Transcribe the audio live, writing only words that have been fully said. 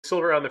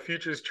Silver on the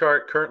futures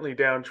chart currently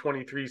down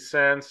 23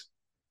 cents,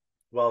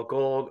 while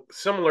gold,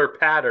 similar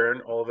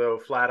pattern, although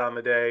flat on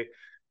the day,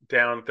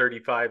 down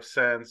 35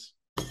 cents.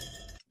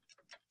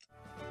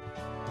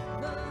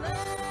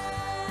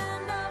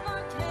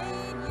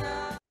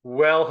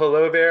 Well,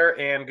 hello there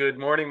and good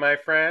morning, my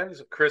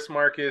friends. Chris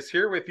Marcus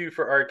here with you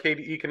for Arcade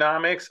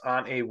Economics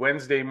on a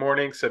Wednesday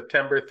morning,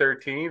 September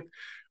 13th,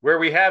 where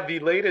we have the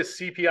latest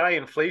CPI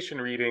inflation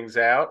readings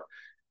out.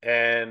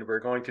 And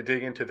we're going to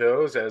dig into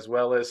those as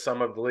well as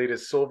some of the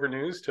latest silver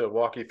news to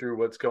walk you through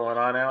what's going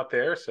on out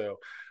there. So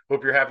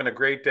hope you're having a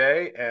great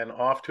day and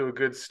off to a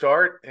good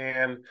start.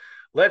 And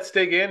let's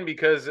dig in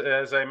because,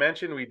 as I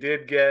mentioned, we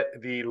did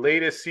get the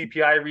latest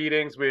CPI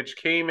readings, which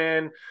came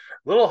in a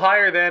little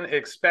higher than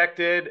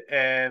expected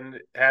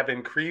and have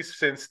increased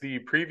since the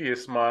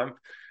previous month,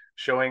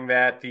 showing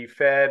that the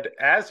Fed,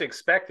 as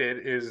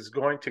expected, is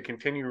going to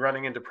continue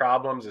running into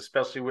problems,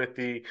 especially with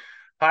the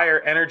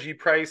higher energy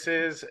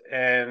prices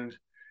and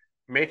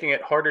making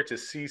it harder to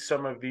see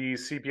some of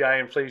these CPI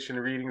inflation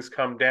readings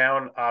come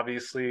down.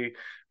 Obviously,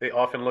 they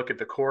often look at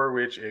the core,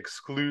 which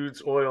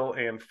excludes oil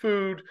and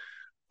food,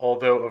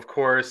 although, of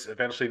course,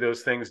 eventually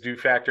those things do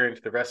factor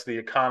into the rest of the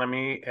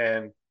economy.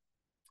 And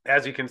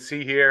as you can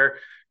see here,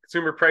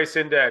 consumer price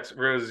index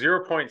rose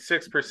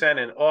 0.6%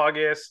 in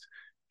August,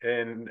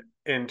 and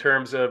in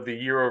terms of the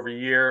year over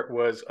year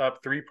was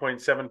up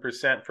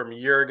 3.7% from a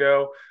year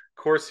ago.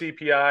 Core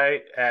CPI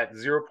at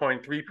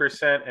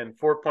 0.3% and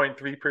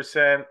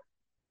 4.3%.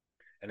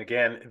 And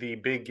again, the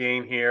big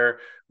gain here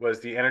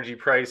was the energy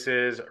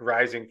prices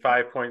rising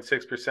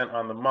 5.6%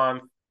 on the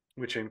month,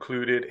 which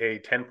included a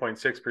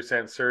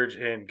 10.6% surge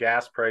in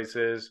gas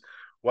prices,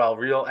 while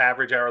real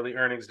average hourly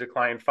earnings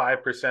declined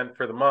 5%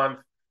 for the month.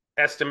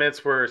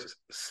 Estimates were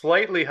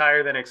slightly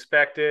higher than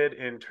expected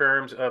in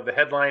terms of the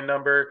headline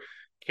number,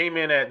 came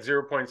in at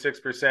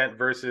 0.6%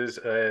 versus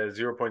a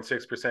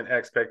 0.6%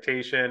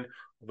 expectation,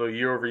 although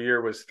year over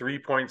year was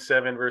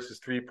 3.7 versus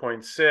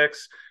 3.6.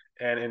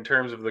 And in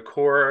terms of the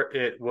core,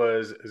 it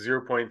was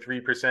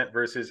 0.3%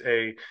 versus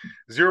a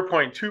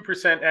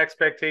 0.2%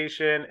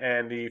 expectation,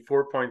 and the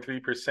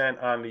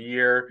 4.3% on the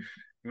year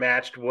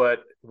matched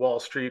what Wall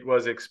Street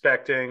was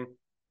expecting.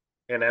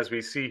 And as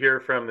we see here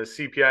from the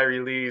CPI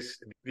release,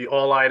 the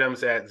all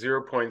items at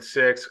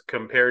 0.6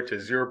 compared to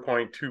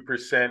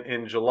 0.2%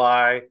 in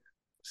July,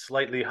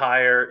 slightly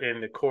higher in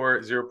the core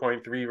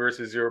 0.3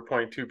 versus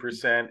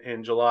 0.2%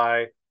 in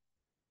July,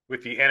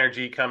 with the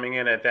energy coming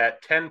in at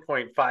that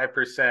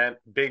 10.5%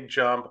 big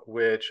jump,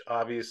 which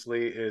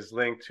obviously is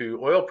linked to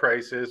oil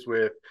prices,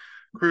 with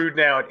crude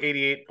now at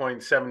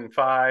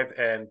 88.75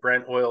 and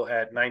Brent oil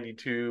at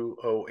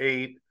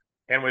 92.08.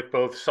 And with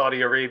both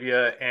Saudi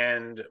Arabia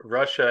and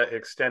Russia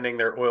extending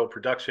their oil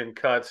production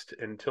cuts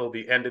until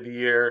the end of the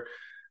year,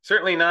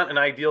 certainly not an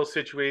ideal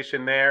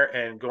situation there,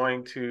 and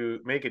going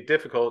to make it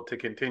difficult to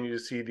continue to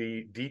see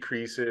the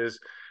decreases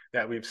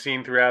that we've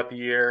seen throughout the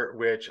year,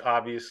 which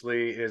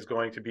obviously is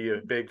going to be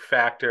a big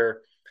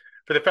factor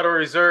for the Federal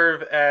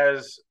Reserve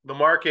as the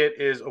market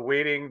is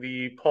awaiting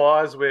the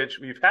pause, which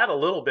we've had a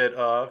little bit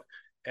of.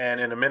 And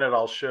in a minute,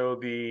 I'll show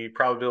the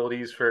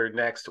probabilities for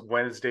next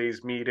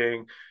Wednesday's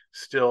meeting,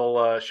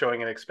 still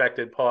showing an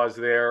expected pause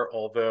there,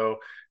 although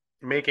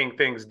making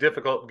things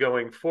difficult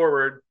going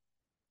forward.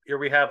 Here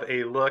we have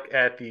a look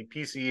at the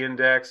PCE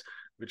index,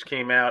 which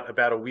came out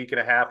about a week and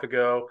a half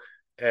ago.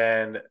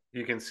 And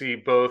you can see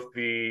both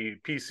the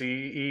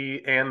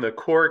PCE and the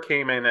core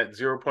came in at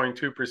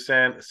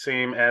 0.2%,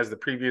 same as the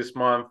previous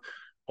month,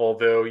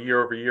 although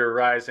year over year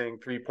rising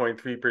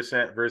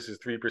 3.3% versus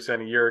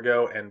 3% a year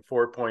ago, and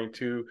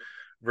 4.2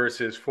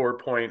 versus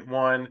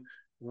 4.1,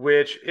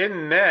 which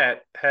in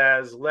net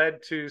has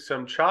led to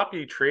some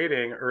choppy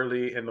trading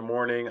early in the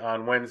morning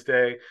on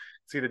Wednesday.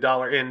 See the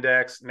dollar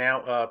index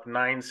now up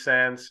 9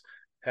 cents,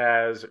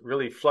 has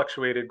really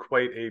fluctuated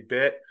quite a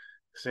bit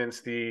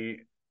since the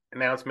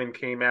announcement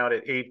came out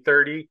at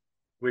 8:30,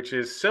 which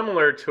is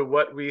similar to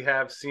what we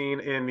have seen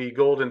in the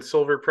gold and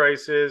silver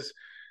prices.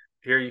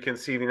 Here you can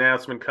see the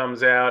announcement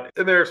comes out,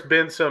 and there's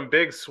been some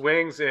big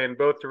swings in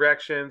both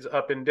directions,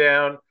 up and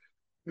down,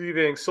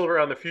 leaving silver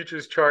on the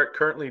futures chart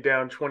currently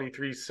down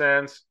 23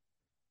 cents,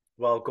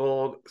 while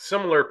gold,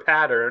 similar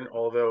pattern,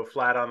 although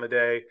flat on the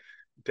day,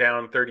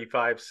 down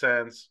 35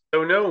 cents.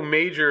 So no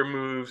major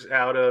moves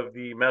out of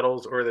the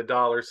metals or the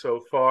dollar so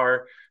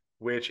far,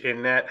 which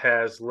in net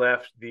has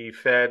left the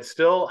Fed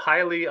still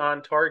highly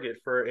on target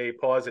for a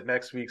pause at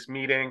next week's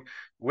meeting,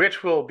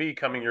 which will be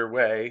coming your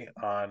way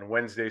on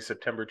Wednesday,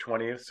 September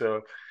 20th.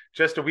 So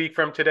just a week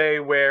from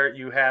today, where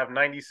you have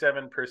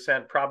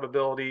 97%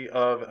 probability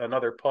of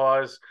another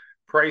pause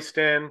priced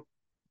in.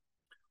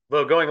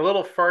 Though going a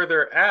little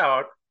further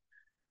out,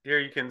 here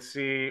you can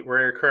see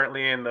we're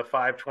currently in the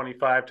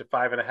 5.25 to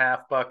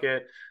 5.5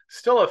 bucket.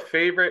 Still a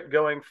favorite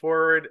going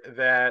forward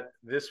that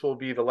this will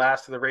be the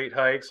last of the rate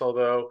hikes,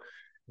 although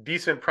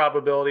decent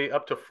probability,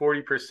 up to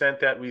 40%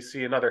 that we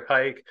see another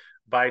hike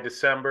by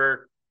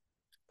December.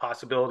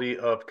 Possibility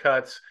of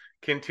cuts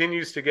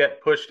continues to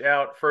get pushed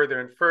out further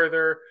and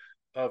further,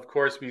 Of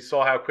course, we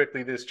saw how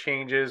quickly this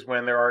changes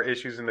when there are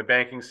issues in the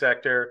banking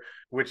sector,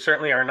 which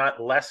certainly are not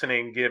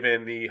lessening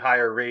given the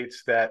higher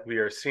rates that we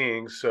are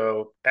seeing.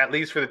 So, at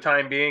least for the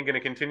time being, going to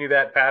continue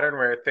that pattern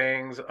where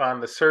things on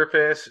the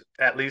surface,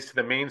 at least to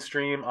the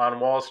mainstream on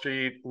Wall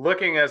Street,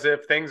 looking as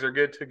if things are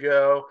good to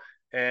go,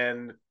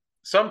 and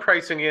some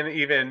pricing in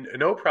even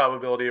no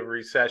probability of a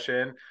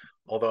recession.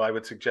 Although I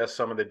would suggest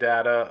some of the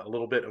data, a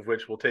little bit of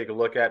which we'll take a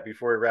look at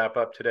before we wrap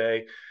up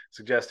today,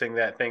 suggesting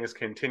that things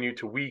continue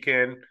to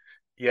weaken.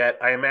 Yet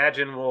I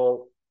imagine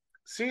we'll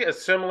see a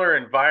similar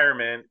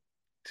environment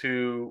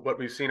to what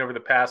we've seen over the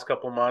past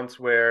couple months,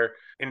 where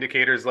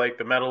indicators like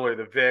the metal or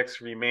the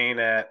VIX remain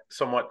at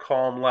somewhat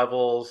calm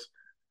levels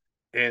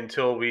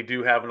until we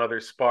do have another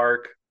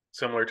spark,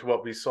 similar to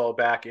what we saw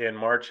back in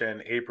March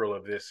and April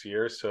of this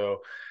year.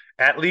 So,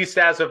 at least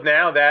as of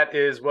now, that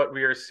is what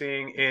we are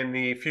seeing in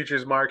the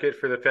futures market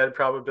for the Fed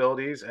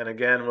probabilities. And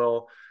again,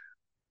 we'll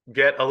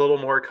get a little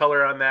more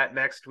color on that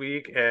next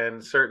week.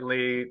 And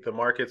certainly the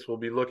markets will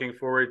be looking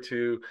forward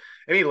to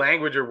any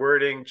language or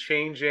wording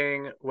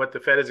changing what the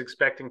Fed is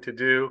expecting to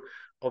do.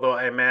 Although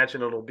I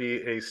imagine it'll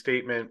be a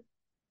statement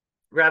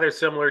rather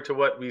similar to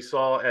what we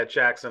saw at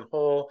Jackson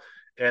Hole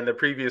and the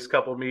previous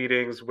couple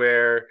meetings,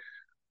 where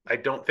I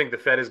don't think the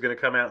Fed is going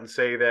to come out and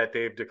say that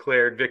they've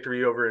declared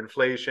victory over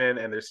inflation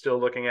and they're still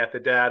looking at the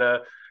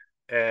data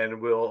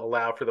and will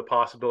allow for the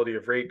possibility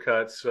of rate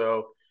cuts.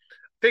 So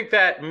think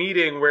that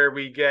meeting where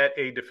we get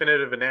a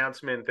definitive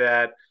announcement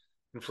that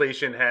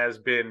inflation has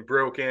been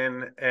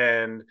broken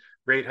and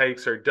rate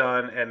hikes are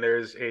done and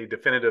there's a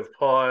definitive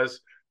pause,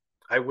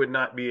 I would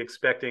not be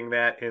expecting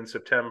that in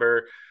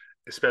September,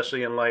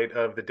 especially in light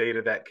of the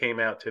data that came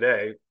out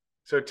today.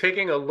 So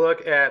taking a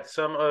look at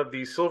some of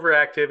the silver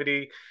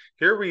activity,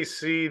 here we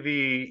see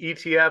the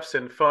ETFs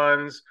and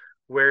funds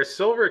where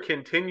silver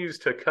continues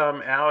to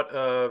come out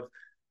of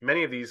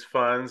many of these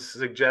funds,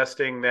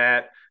 suggesting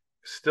that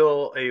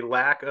still a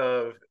lack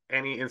of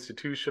any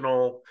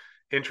institutional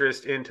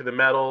interest into the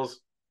metals.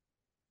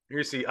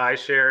 You see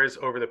iShares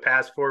over the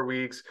past 4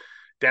 weeks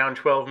down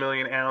 12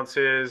 million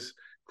ounces,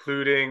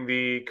 including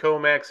the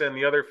COMEX and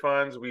the other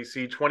funds. We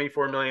see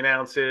 24 million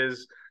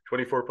ounces,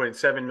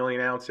 24.7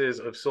 million ounces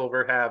of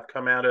silver have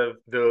come out of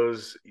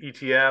those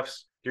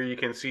ETFs. Here you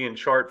can see in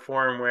chart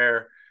form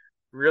where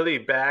really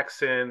back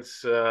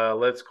since,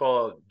 let's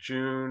call it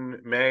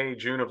June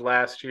of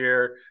last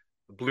year,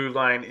 blue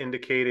line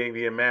indicating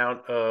the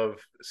amount of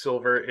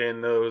silver in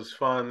those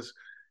funds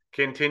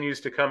continues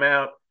to come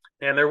out.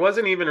 And there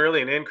wasn't even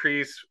really an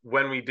increase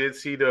when we did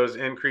see those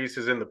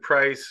increases in the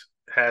price.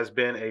 Has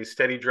been a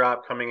steady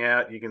drop coming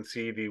out. You can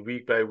see the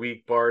week by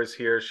week bars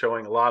here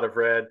showing a lot of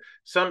red,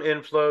 some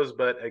inflows,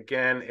 but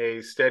again,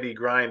 a steady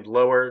grind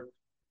lower,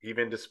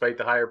 even despite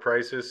the higher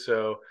prices.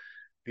 So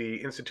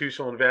the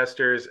institutional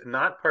investors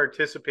not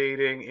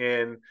participating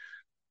in,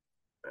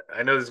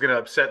 I know this is going to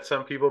upset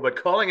some people, but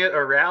calling it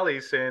a rally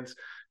since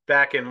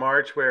back in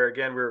March, where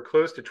again, we were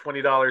close to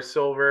 $20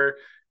 silver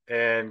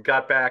and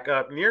got back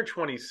up near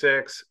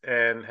 26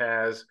 and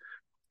has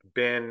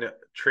been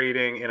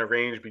trading in a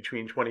range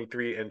between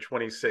 23 and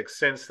 26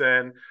 since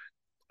then.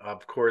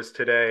 Of course,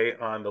 today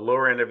on the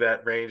lower end of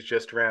that range,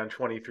 just around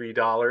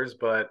 $23.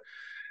 But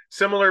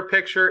similar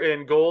picture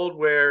in gold,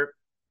 where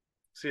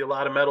see a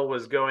lot of metal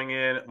was going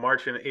in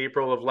March and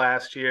April of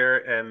last year,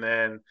 and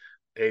then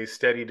a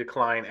steady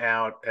decline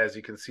out, as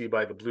you can see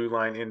by the blue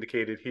line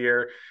indicated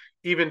here,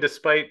 even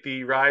despite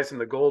the rise in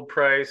the gold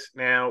price.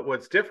 Now,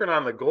 what's different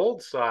on the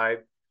gold side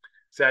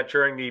is that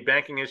during the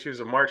banking issues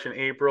of March and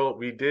April,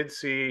 we did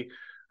see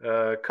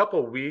a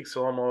couple weeks,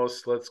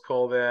 almost, let's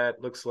call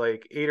that, looks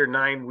like 8 or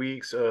 9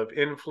 weeks of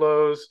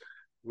inflows,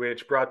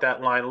 which brought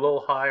that line a little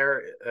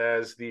higher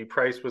as the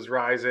price was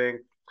rising.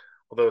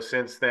 Although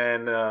since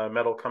then,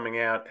 metal coming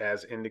out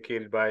as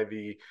indicated by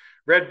the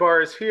red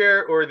bars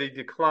here, or the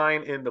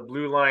decline in the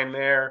blue line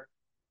there.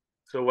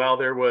 So while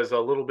there was a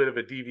little bit of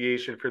a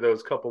deviation for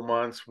those couple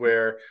months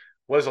where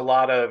was a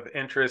lot of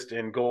interest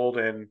in gold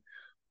and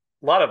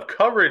a lot of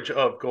coverage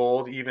of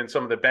gold, even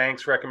some of the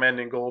banks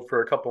recommending gold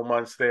for a couple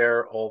months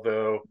there.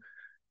 Although,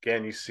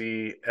 again, you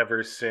see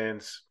ever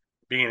since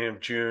beginning of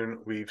June,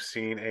 we've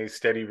seen a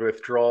steady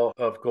withdrawal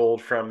of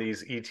gold from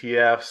these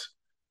ETFs.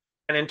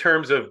 And in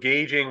terms of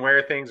gauging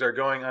where things are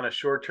going on a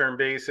short-term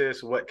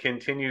basis, what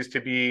continues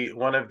to be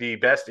one of the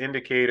best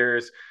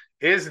indicators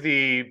is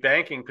the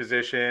banking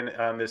position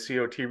on the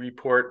COT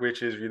report,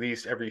 which is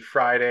released every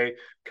Friday,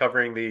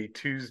 covering the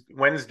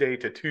Wednesday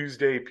to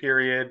Tuesday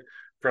period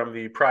from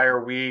the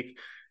prior week.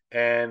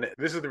 And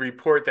this is the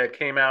report that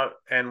came out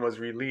and was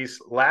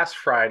released last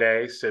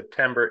Friday,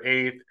 September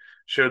 8th,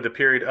 showed the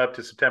period up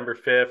to September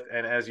 5th.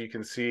 And as you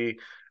can see,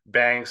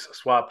 banks,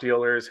 swap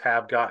dealers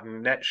have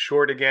gotten net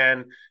short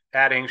again,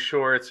 adding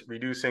shorts,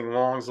 reducing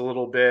longs a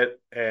little bit.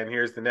 And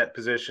here's the net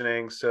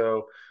positioning.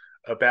 So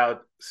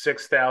about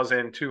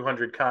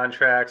 6,200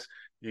 contracts.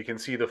 You can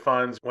see the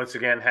funds once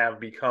again have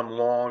become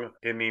long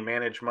in the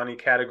managed money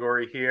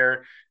category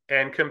here.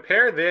 And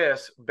compare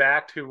this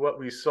back to what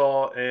we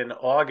saw in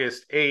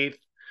August 8th,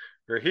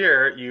 where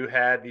here you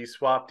had the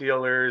swap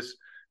dealers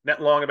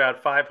net long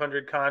about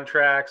 500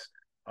 contracts.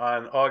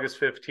 On August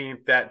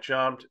 15th, that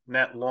jumped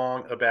net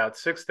long about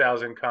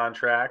 6,000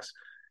 contracts.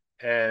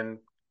 And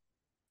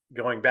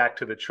going back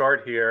to the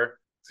chart here,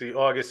 see,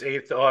 August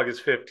 8th to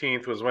August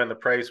 15th was when the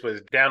price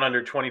was down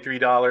under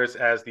 $23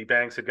 as the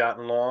banks had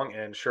gotten long.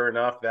 And sure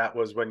enough, that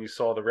was when you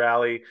saw the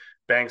rally.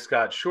 Banks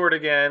got short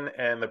again,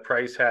 and the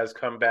price has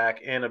come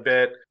back in a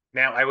bit.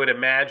 Now, I would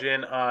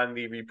imagine on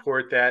the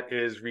report that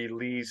is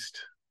released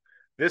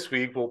this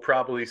week, we'll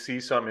probably see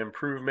some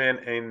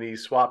improvement in the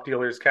swap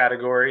dealers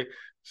category.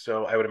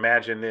 So I would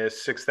imagine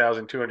this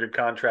 6,200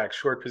 contract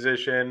short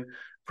position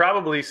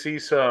probably see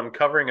some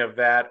covering of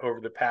that over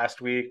the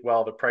past week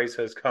while the price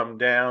has come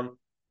down.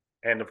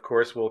 And of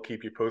course, we'll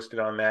keep you posted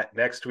on that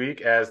next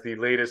week as the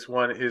latest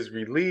one is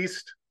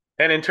released.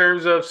 And in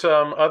terms of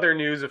some other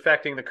news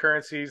affecting the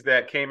currencies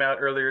that came out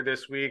earlier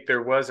this week,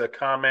 there was a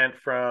comment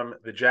from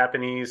the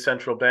Japanese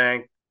central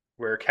bank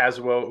where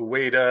Kazuo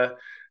Ueda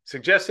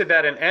suggested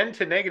that an end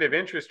to negative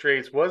interest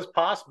rates was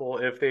possible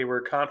if they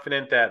were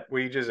confident that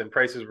wages and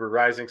prices were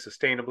rising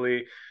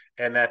sustainably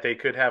and that they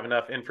could have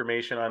enough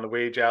information on the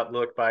wage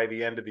outlook by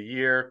the end of the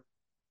year,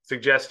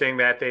 suggesting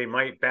that they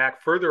might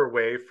back further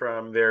away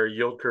from their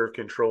yield curve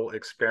control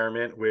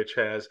experiment, which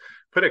has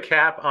put a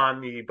cap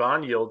on the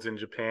bond yields in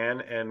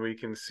Japan. And we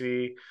can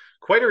see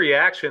quite a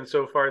reaction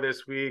so far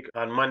this week.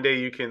 On Monday,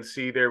 you can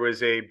see there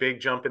was a big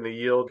jump in the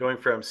yield going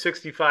from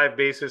 65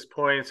 basis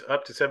points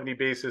up to 70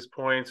 basis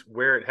points,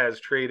 where it has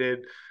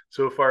traded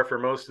so far for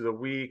most of the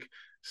week.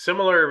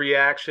 Similar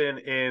reaction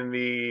in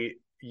the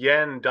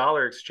yen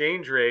dollar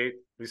exchange rate.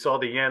 We saw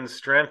the yen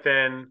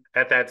strengthen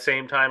at that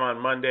same time on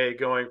Monday,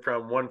 going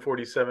from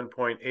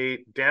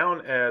 147.8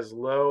 down as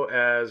low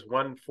as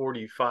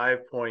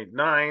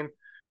 145.9,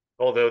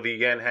 although the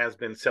yen has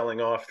been selling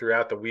off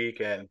throughout the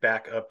week and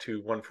back up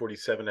to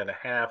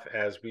 147.5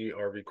 as we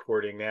are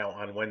recording now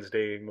on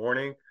Wednesday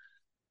morning.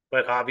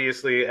 But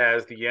obviously,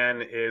 as the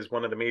yen is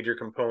one of the major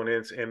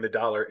components in the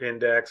dollar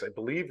index, I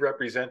believe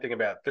representing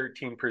about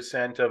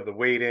 13% of the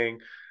weighting,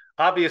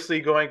 obviously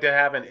going to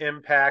have an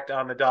impact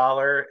on the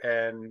dollar,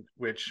 and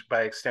which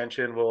by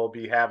extension will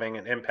be having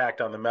an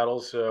impact on the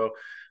metals. So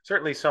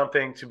certainly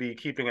something to be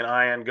keeping an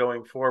eye on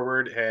going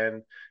forward.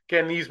 And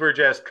again, these were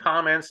just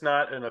comments,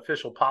 not an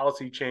official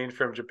policy change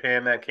from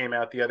Japan that came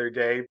out the other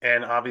day.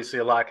 And obviously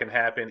a lot can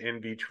happen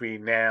in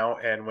between now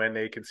and when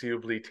they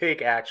conceivably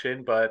take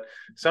action, but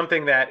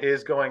something that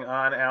is going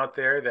on out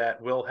there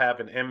that will have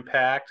an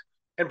impact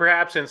and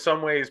perhaps in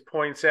some ways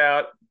points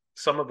out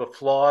some of the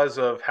flaws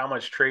of how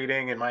much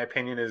trading, in my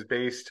opinion, is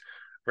based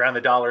around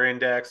the dollar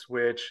index,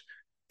 which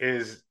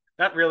is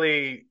not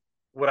really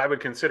what I would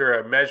consider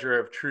a measure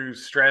of true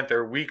strength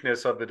or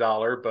weakness of the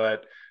dollar.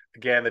 But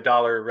again, the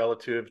dollar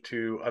relative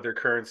to other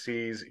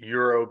currencies,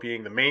 euro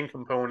being the main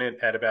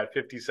component at about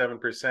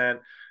 57%,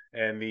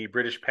 and the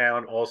British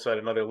pound also at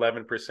another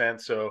 11%.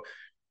 So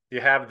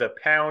you have the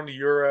pound,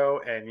 euro,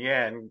 and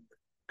yen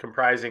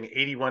comprising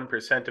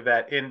 81% of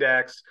that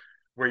index,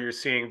 where you're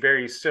seeing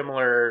very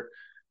similar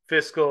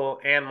fiscal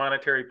and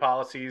monetary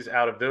policies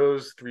out of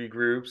those three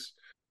groups.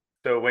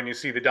 So when you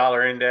see the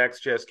dollar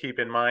index, just keep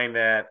in mind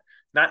that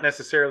not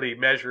necessarily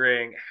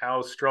measuring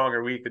how strong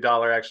or weak the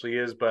dollar actually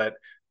is, but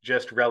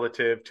just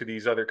relative to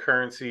these other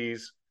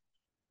currencies.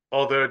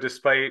 Although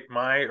despite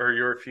my or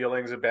your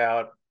feelings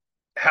about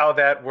how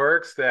that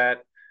works,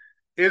 that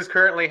is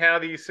currently how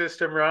the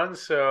system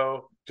runs.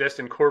 So just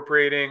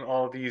incorporating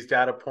all of these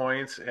data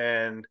points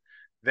and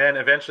then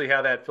eventually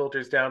how that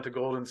filters down to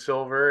gold and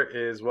silver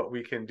is what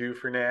we can do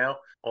for now.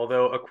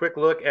 Although a quick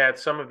look at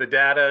some of the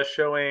data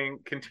showing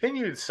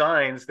continued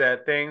signs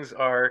that things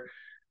are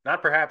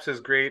not perhaps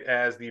as great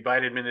as the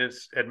Biden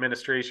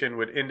administration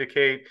would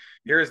indicate.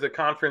 Here is the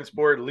Conference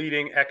Board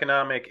Leading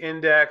Economic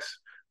Index,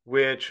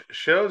 which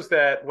shows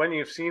that when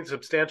you've seen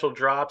substantial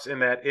drops in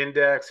that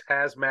index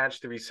has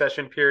matched the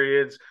recession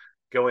periods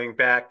going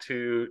back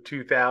to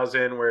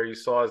 2000, where you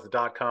saw as the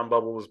dot-com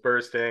bubble was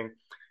bursting,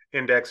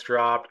 index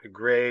dropped.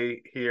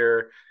 Gray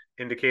here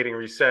indicating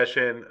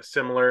recession,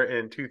 similar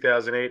in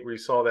 2008 where we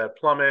saw that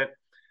plummet,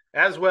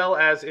 as well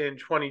as in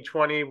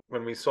 2020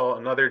 when we saw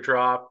another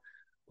drop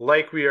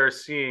like we are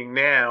seeing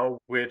now,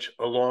 which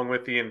along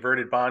with the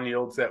inverted bond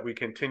yields that we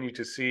continue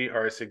to see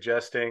are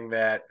suggesting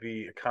that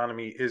the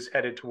economy is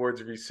headed towards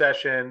a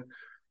recession.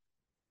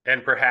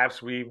 And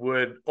perhaps we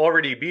would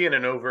already be in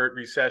an overt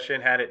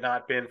recession had it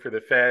not been for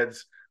the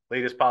Fed's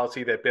latest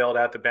policy that bailed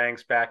out the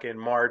banks back in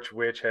March,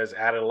 which has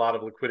added a lot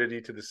of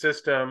liquidity to the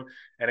system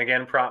and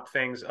again propped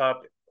things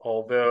up.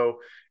 Although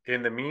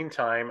in the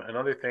meantime,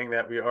 another thing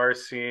that we are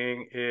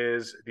seeing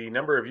is the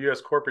number of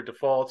U.S. corporate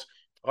defaults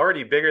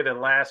already bigger than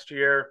last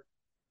year.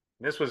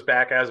 This was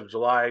back as of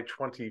July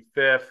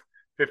 25th.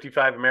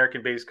 55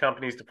 American-based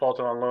companies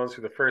defaulted on loans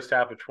for the first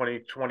half of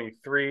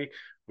 2023,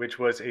 which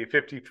was a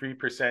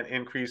 53%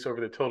 increase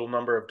over the total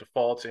number of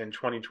defaults in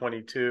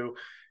 2022.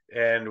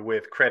 And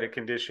with credit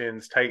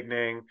conditions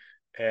tightening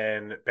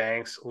and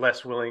banks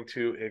less willing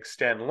to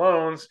extend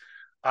loans,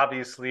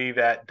 obviously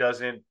that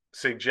doesn't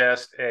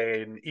suggest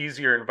an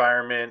easier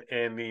environment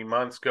in the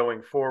months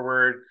going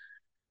forward.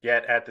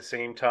 yet at the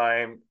same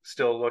time,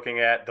 still looking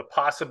at the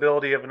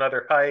possibility of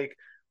another hike,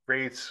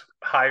 rates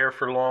higher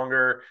for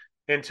longer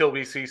until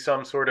we see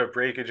some sort of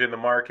breakage in the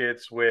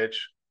markets,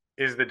 which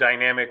is the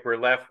dynamic we're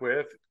left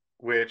with,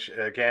 which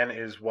again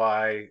is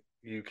why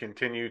you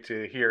continue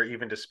to hear,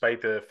 even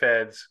despite the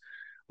Fed's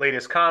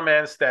latest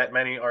comments, that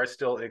many are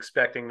still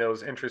expecting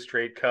those interest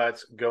rate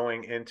cuts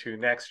going into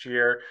next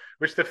year,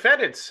 which the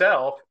Fed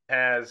itself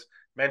has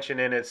mentioned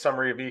in its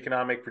summary of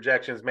economic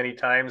projections many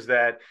times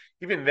that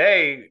even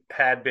they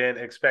had been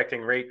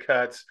expecting rate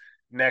cuts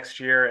next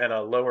year and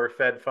a lower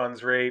Fed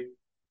funds rate.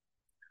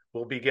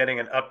 We'll be getting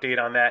an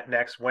update on that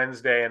next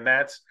Wednesday, and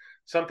that's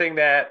something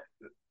that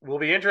will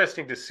be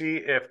interesting to see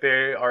if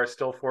they are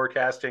still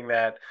forecasting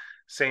that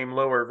same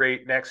lower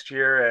rate next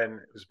year. And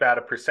it was about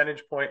a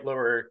percentage point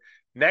lower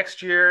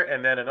next year,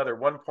 and then another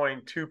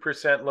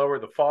 1.2% lower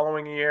the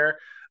following year.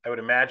 I would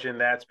imagine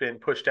that's been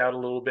pushed out a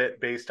little bit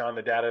based on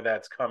the data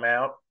that's come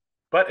out.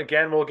 But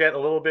again, we'll get a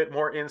little bit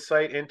more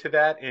insight into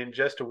that in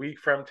just a week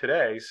from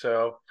today.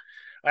 So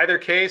either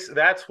case,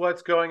 that's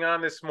what's going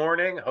on this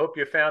morning. Hope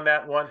you found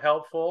that one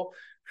helpful.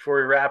 Before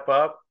we wrap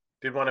up,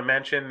 did want to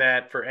mention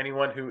that for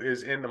anyone who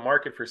is in the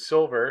market for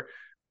silver,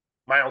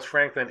 Miles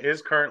Franklin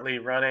is currently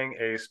running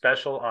a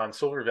special on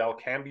silver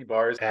Valcambi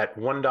bars at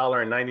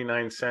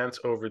 $1.99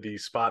 over the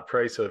spot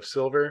price of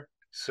silver.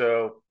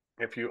 So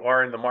if you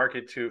are in the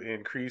market to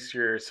increase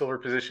your silver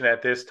position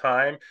at this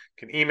time, you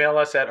can email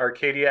us at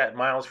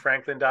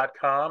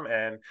arcadia@milesfranklin.com,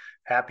 and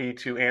happy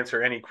to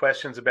answer any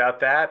questions about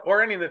that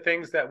or any of the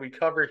things that we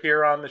cover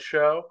here on the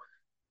show.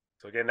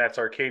 So again, that's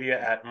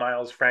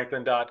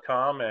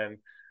arcadia@milesfranklin.com, and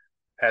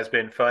has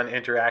been fun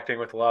interacting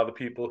with a lot of the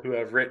people who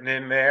have written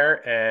in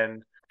there.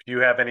 And if you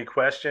have any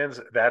questions,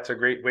 that's a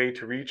great way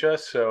to reach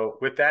us. So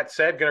with that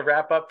said, going to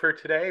wrap up for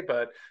today,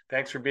 but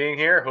thanks for being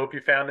here. Hope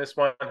you found this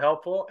one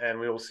helpful, and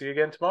we will see you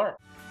again tomorrow.